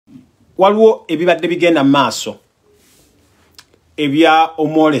waliwo ebibadde bigenda maaso ebya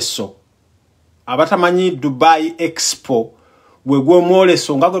omwoleso abatamanyi Dubai Expo wegwe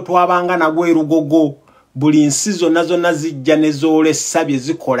omwoleso nga gwe twabanga nagwo erugogo buli nsi zonna zonna zijja ne zoolesa bye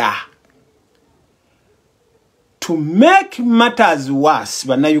zikola. To make matters worse,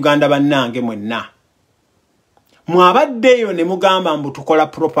 bannayuganda bannange mwenna mwabaddeyo ne mugamba mbu tukola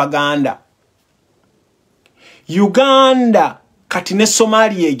propaganda. Uganda kati ne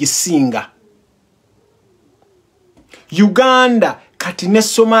Somalia egisinga. Uganda kati ne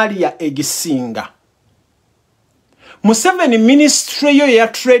Somalia egisinga. Museveni ministry yo ya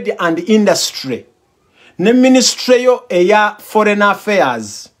trade and industry ne ministry yo ya foreign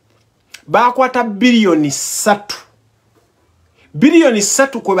affairs bakwata bilioni 3. Bilioni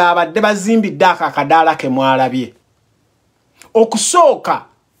 3 kwe babadde bazimbidde akadaala ke mwalabye. Okusooka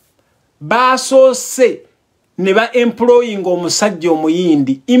basoose ne ba employing omusajja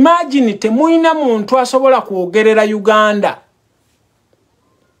omuyindi. Imagine temuyina muntu asobola kwogerera Uganda.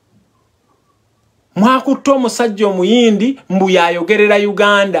 Mwakutta omusajja omuyindi mbu yayogerera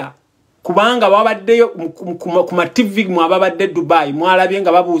Uganda. Kubanga babaddeyo ku ma TV mwabadde Dubai mwalabye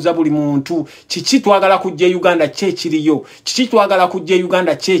nga babuuza buli muntu kiki twagala kujja Uganda kye kiriyo, kiki twagala kujja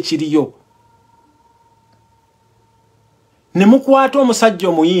Uganda kye kiriyo. Ne mukwata omusajja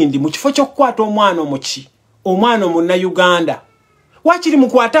omuyindi mu kifo ky'okukwata omwana omuki, omwana omunna Uganda. Wakiri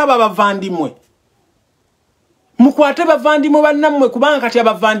mukwata aba bavandimwe. Mukwate bavandimwe bannammwe kubanga kati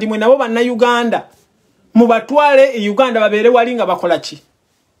abavandimwe nabo banna Uganda. Mubatwale Uganda babeere wali nga bakola ki?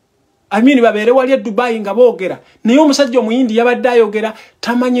 Amini babeere wali Dubai nga boogera. Naye omusajja omuyindi yabadde ayogera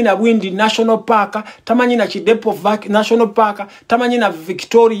tamanyi na Bwindi National Park, tamanyi na Kidepo National Park, tamanyi na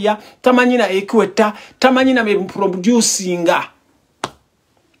Victoria, tamanyi na Equator, tamanyi na producinga.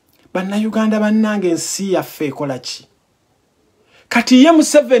 Banna Uganda bannange ensi yaffe ekola ki? Kati ye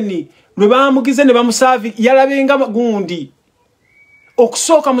Museveni lwe bamugize ne bamusavi yalabenga gundi.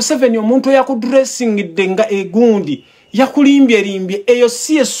 Okusooka Museveni omuntu yakudressing denga egundi. Yakulimbye eyo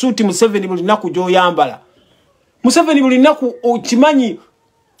si esuti Museveni buli naku gy'oyambala. Museveni buli naku okimanyi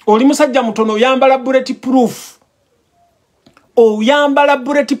oli musajja mutono oyambala bulletproof. Oyambala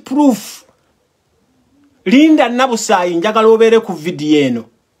bulletproof. Linda Nabusayi njagala obeere ku video eno.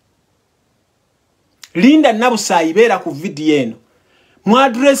 Linda Nabusayi beera ku video eno.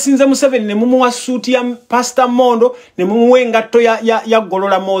 Mwadressinze Museveni ne mumuwa suti ya Pastor Mondo ne mumuwe engatto ya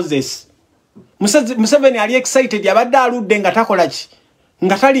Golola Moses. Museveni ali excited yabadde aludde nga takola ki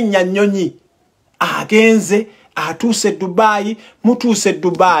nga talinnya nnyonyi agenze atuuse Dubai. Mutuuse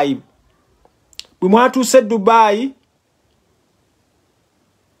Dubai bwe mwatuuse Dubai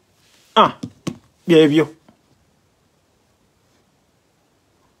byebyo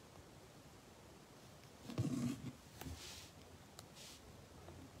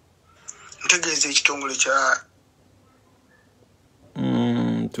ntegeeza ekitongole kya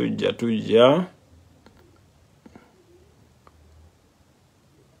tujja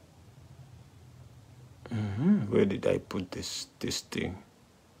where did I put this thing?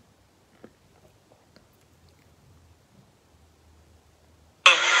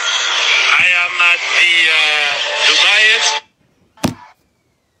 I am at the Dubai Expo.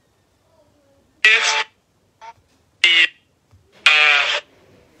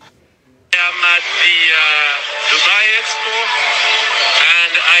 I am at the Dubai Expo,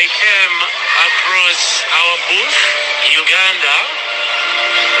 and I came across our booth, Uganda,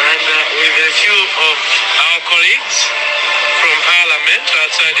 and with a few of our colleagues from Parliament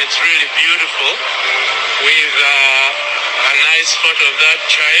outside. It's really beautiful with a nice photo of that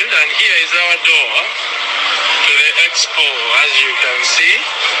child, and here is our door to the expo, as you can see.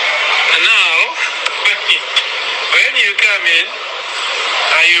 And now, when you come in,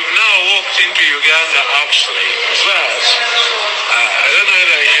 you've now walked into Uganda actually, but I don't know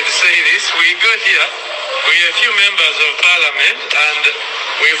whether I should say this. We got here, we have a few members of Parliament, and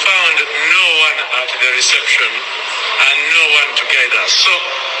we found no one at the reception and no one to guide us. So,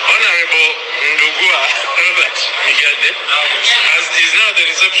 Honorable Ndugua Robert Migade, as is now the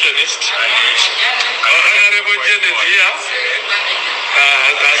receptionist, Honorable Janet here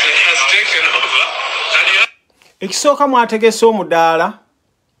has taken over. Ekisooka mwategese omudaala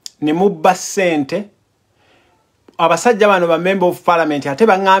ne mubba ssente abasajja bano ba member of parliament ate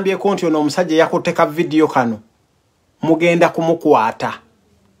baŋŋambyeko nti ono omusajja yakutteka video kano mugenda kumukwata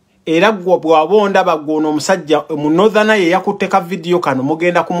era gwe bw'abonda bagona omusajja mu northern ye yakutteka video kano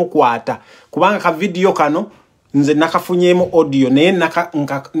mugenda kumukwata kubanga ka video kano nze nakafunyeemu audio naye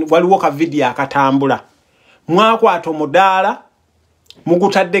waliwo ka video akatambula mwakwata omudaala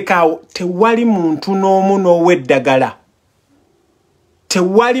mugutaddeko awo tewali muntu n'omu n'oweddagala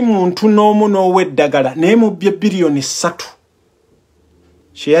tewali muntu n'omu n'oweddagala naye mu billion 3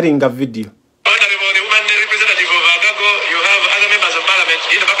 sharing a video. Honorable, the woman representative of Agago, you have other members of parliament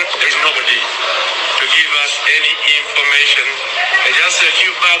in the back. There is nobody to give us any information. Just a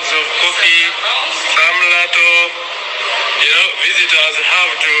few bags of coffee, some lato. You know, visitors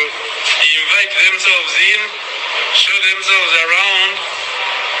have to invite themselves in, show themselves around,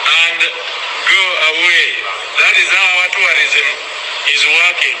 and go away. That is how our tourism is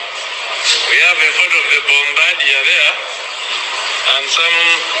working. We have a photo of the Bombardier there, and some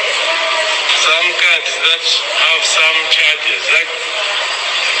cards that have some charges. Like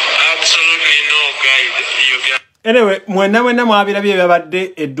absolutely no guide you get. Anyway, mwena mwabirabye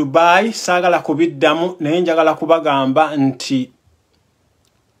byabadde e Dubai sagala kubiddamu naye njagala kubagamba nti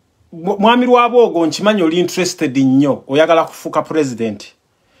mwami Rwabogo nkimanyi oli interested nnyo oyagala kufuka president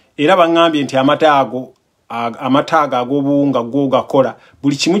era bangambye nti amataaga ag'obuwunga go gakola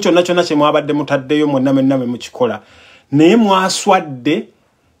buli kimu kyonna kye mwabadde mutaddeyo mwena mukikola naye mwaswadde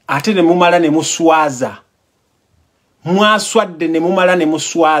ate ne mumala ne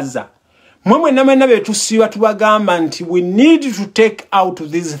muswaza mwena betusiba tubagamba nti we need to take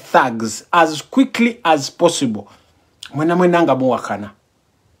out these thugs as quickly as possible mwena nga muwakana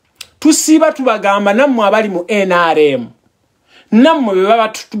tusiba tubagamba nammwe abali mu NRM nammwe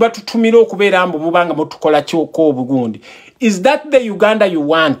batutumira okubeera mbu mubanga mutukola kyoko obugundi. Is that the Uganda you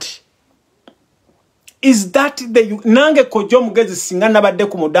want? Is that the nange kojo mugezi singa nabadde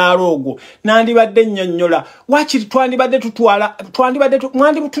ku mudaalo ogwo nandibadde nnyonnyola wakiri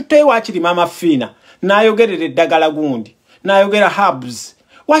mwandi butute wakiri mama Fina nayogerera eddagala gundi nayogera hubs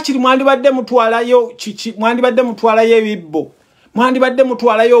wakiri mwandibadde mutwalayo mwandibadde mutwalayo ebibbo mwandibadde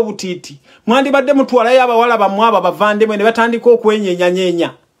mutwalayo obutiiti mwandibadde mutwalayo abawala bamwaba bavandemwe ne batandika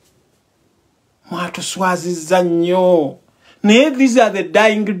okwenyenyanyenya mwatuswazizza nnyo. These are the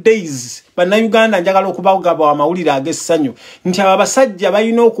dying days. Bana Uganda njagala okubagaba amawulire ag'essanyu nti abasajja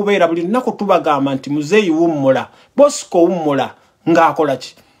balina okubeera buli lunaku tubagamba nti muzeeyi wummula Bosco wummula ng'akola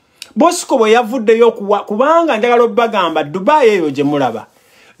ki. Bosco bwe yavuddeyo kubanga njagala obagamba Dubai eyo gye mulaba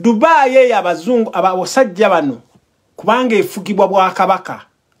Dubai eyo abazungu abasajja bano kubanga efugibwa bwa kabaka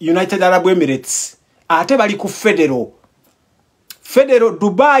United Arab Emirates ate bali ku federal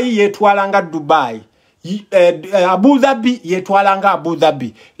Dubai yetwalanga Dubai, Abu Dhabi yetwalanga Abu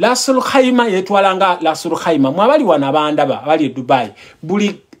Dhabi, Lasur Khaima yetwalanga Lasur Khaima. Mwabali wanabandaba bali Dubai,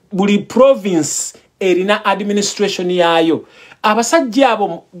 buli province erina administration yayo. Abasajja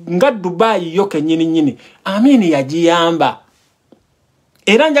abo nga Dubai yoke nyini amini yagiyamba.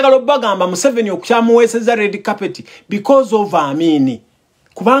 Era njagala bagamba Museveni okyamuweeseza red carpet because of Amini.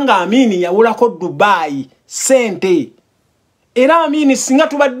 Kubanga Amini yawulako Dubai sente. Era Amini singa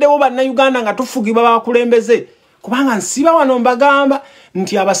tubaddewo banna Uganda nga tufugibwa bakulembeze. Kubanga nsiba wano mbagamba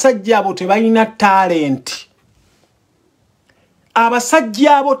nti abasajja abo tebalina talent.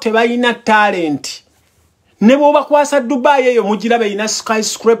 Abasajja abo tebalina talent. Nebo bakwasa Dubai eyo mugirabe ina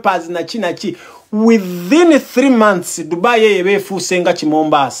skyscrapers na ki. Within 3 months Dubai ebe fusenga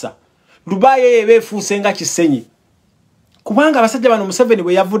Mombasa. Dubai ebe fusenga Kisenyi. Kubanga abasajja bano Museveni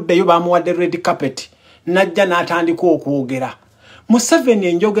bwe yavuddeyo bamuwadde red carpet najja n'atandika okwogera. Museveni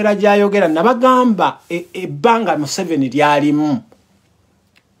enjogera gyayogera nabagamba ebbanga Museveni lyalimu.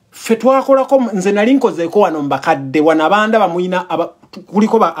 Ffe twakolako nze nali nkozeeko wano mbakadde wanabanda bamuyina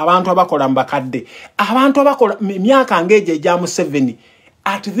kuliko abantu abakola mbakadde. Abantu abakola emyaka ngeje egya Museveni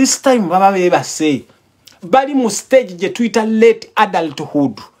at this time baba bebase bali mu stage je tuyita late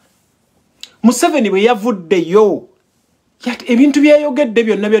adulthood. Museveni bwe yavuddeyo yati ebintu byayogedde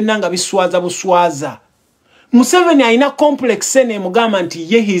byonna nga biswaza buswaza. Museveni aina complex ene mugamba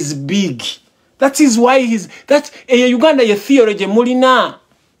nti ye is big. That is why that Uganda ye theory mulina.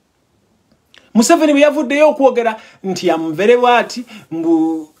 Museveni bwe yavuddeyo okwogera nti yamverewati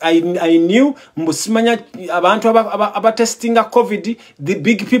I knew simanya abantu aba testing a COVID, the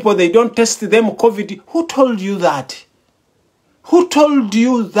big people they don't test them COVID. Who told you that? Who told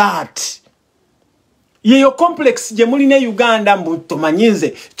you that? Yeyo complex je mulina Uganda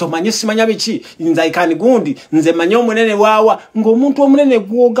tomanyize simanya biki nza ikani gundi nze manya omunene wawa ng'omuntu omunene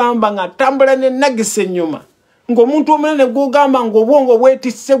gwogamba nga tambula ne nagise nyuma ng'omuntu omunene gwogamba ng'obwongo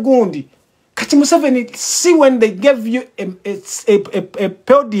bwetisse gundi. Kati Museveni, see when they gave you a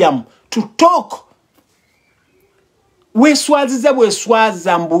podium to talk.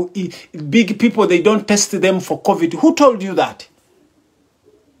 Weswaza mbu big people they don't test them for COVID. Who told you that?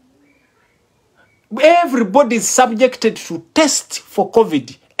 Everybody is subjected to test for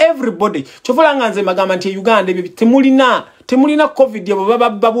COVID. Everybody. Chovolanga nze magamba nti Uganda temulina COVID yabo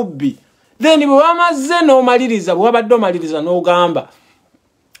bababbi. Then bwamaze no maliriza bwabadde maliriza no gamba.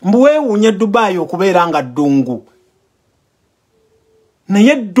 Mbuweewuunye Dubai okubeera nga ddungu.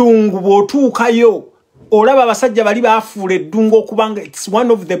 Naye ddungu bw'otuukayo olaba abasajja bali baafuula eddungu okubanga it's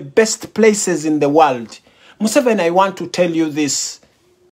one of the best places in the world. Museveni, I want to tell you this.